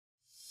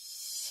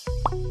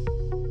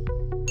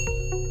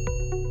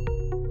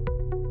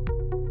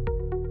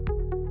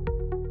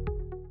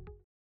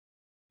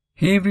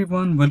Hey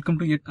everyone, welcome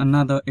to yet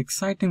another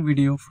exciting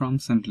video from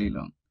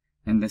Simplilearn.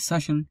 In this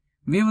session,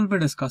 we will be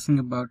discussing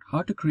about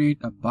how to create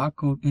a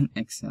barcode in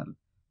Excel.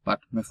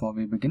 But before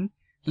we begin,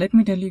 let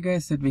me tell you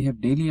guys that we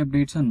have daily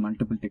updates on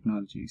multiple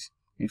technologies.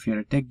 If you're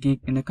a tech geek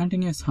in a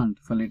continuous hunt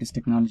for latest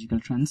technological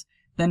trends,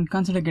 then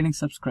consider getting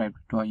subscribed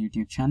to our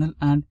YouTube channel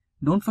and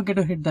don't forget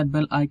to hit that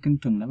bell icon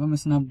to never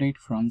miss an update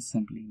from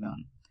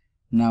Simplilearn.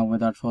 Now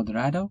without further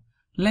ado,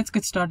 let's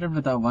get started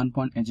with our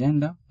one-point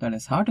agenda, that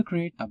is how to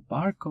create a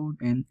barcode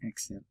in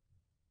Excel.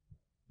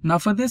 Now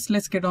for this,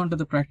 let's get on to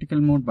the practical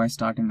mode by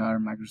starting our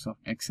Microsoft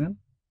Excel.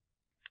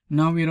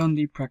 Now we're on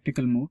the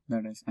practical mode,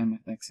 that is MS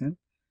Excel.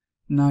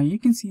 Now you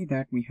can see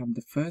that we have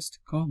the first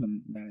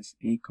column, that is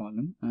A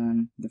column,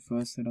 and the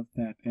first set of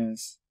that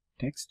is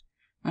text,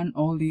 and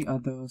all the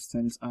other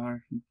cells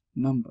are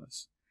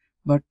numbers.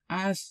 But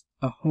as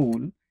a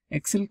whole,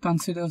 Excel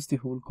considers the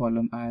whole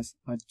column as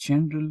a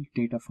general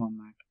data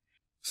format.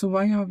 So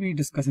why are we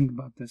discussing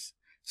about this?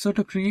 So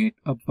to create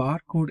a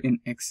barcode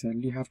in Excel,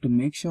 you have to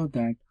make sure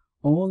that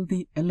all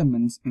the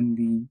elements in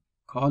the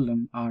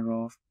column are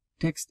of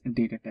text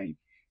data type.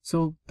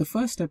 So the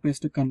first step is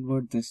to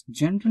convert this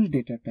general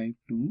data type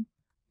to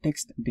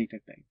text data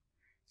type.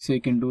 So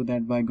you can do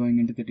that by going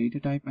into the data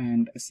type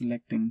and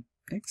selecting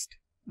text.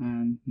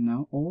 And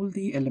now all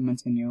the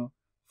elements in your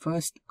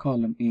first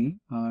column A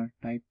are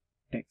type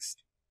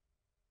text.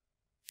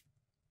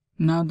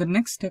 Now the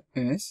next step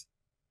is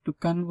to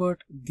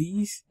convert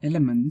these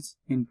elements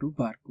into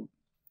barcode.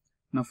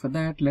 Now for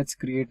that, let's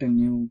create a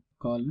new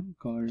column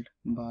called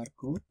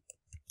barcode.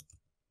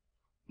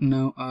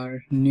 Now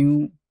our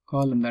new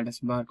column, that is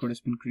barcode, has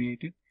been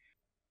created.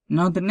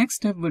 Now the next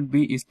step would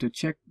be is to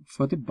check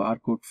for the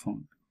barcode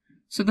font.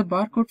 So the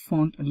barcode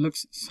font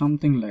looks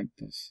something like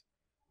this.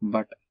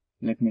 But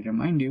let me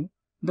remind you,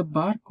 the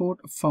barcode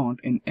font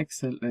in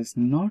Excel is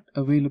not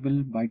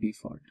available by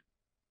default.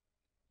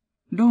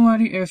 Don't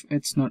worry if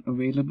it's not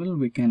available,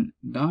 we can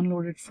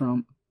download it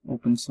from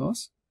open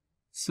source.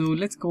 So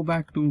let's go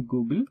back to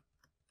Google.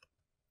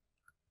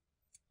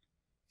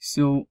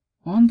 So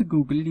on the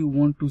Google, you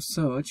want to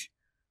search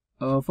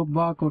for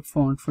barcode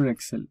font for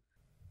Excel.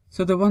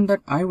 So the one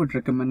that I would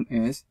recommend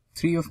is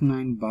 3 of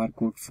 9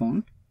 barcode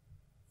font.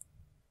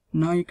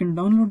 Now you can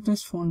download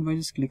this font by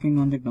just clicking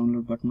on the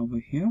download button over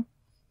here.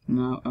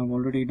 Now I've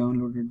already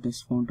downloaded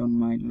this font on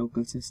my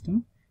local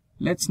system.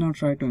 Let's now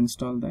try to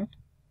install that.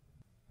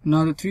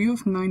 Now the 3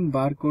 of 9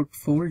 barcode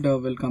folder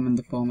will come in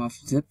the form of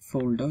zip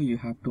folder. You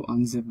have to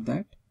unzip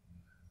that.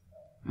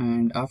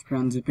 And after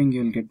unzipping,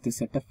 you'll get the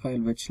setup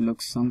file which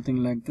looks something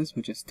like this,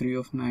 which is 3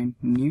 of 9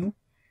 new.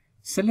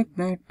 Select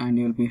that and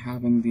you'll be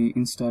having the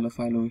installer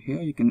file over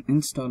here. You can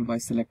install by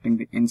selecting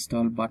the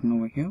install button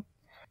over here.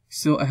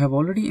 So I have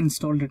already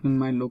installed it in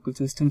my local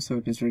system, so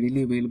it is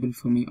readily available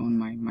for me on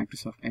my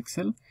Microsoft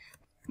Excel.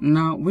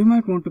 Now we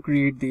might want to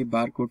create the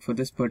barcode for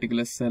this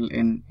particular cell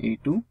in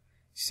A2.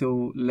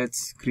 So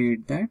let's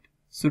create that.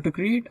 So to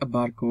create a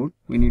barcode,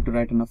 we need to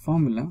write in a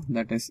formula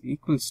that is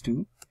equals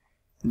to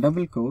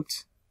double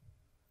quotes,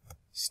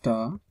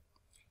 star,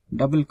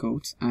 double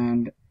quotes,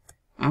 and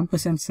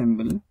ampersand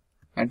symbol,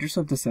 address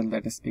of the cell,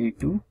 that is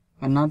A2,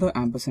 another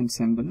ampersand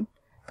symbol,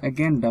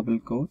 again double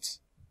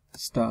quotes,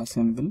 star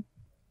symbol,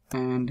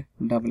 and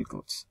double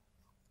quotes.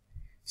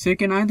 So you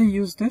can either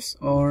use this,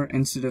 or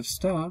instead of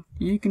star,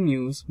 you can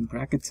use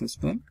brackets as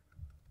well.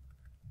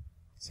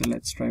 So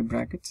let's try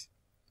brackets.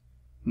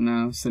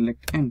 Now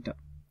select enter.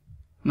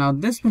 Now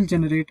this will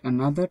generate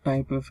another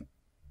type of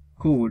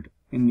code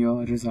in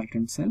your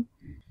resultant cell.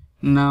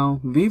 Now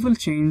we will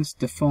change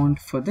the font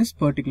for this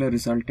particular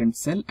resultant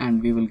cell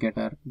and we will get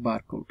our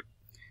barcode.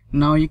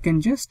 Now you can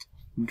just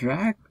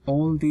drag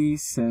all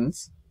these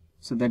cells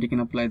so that you can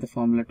apply the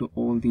formula to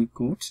all the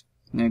codes.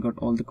 Now I got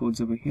all the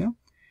codes over here.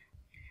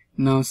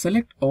 Now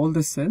select all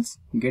the cells,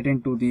 get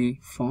into the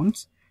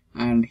fonts,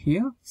 and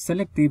here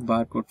select the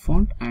barcode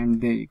font,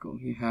 and there you go.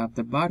 You have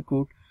the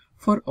barcode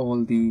for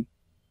all the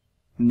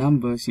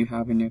numbers you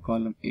have in your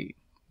column A.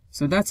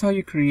 So that's how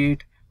you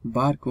create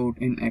barcode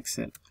in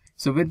Excel.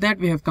 So with that,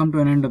 we have come to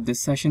an end of this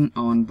session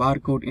on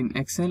barcode in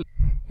Excel.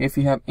 If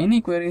you have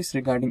any queries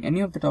regarding any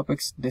of the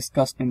topics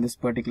discussed in this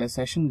particular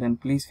session, then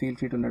please feel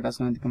free to let us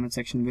know in the comment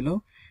section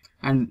below.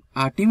 And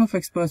our team of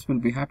experts will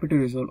be happy to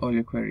resolve all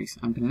your queries.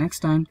 Until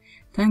next time,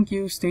 thank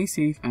you, stay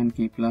safe, and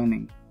keep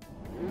learning.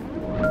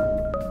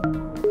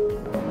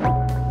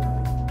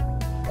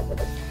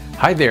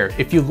 Hi there,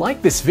 if you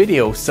like this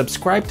video,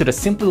 subscribe to the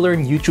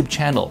Simplilearn YouTube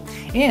channel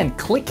and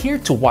click here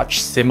to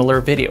watch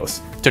similar videos.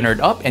 To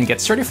nerd up and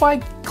get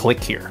certified,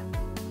 click here.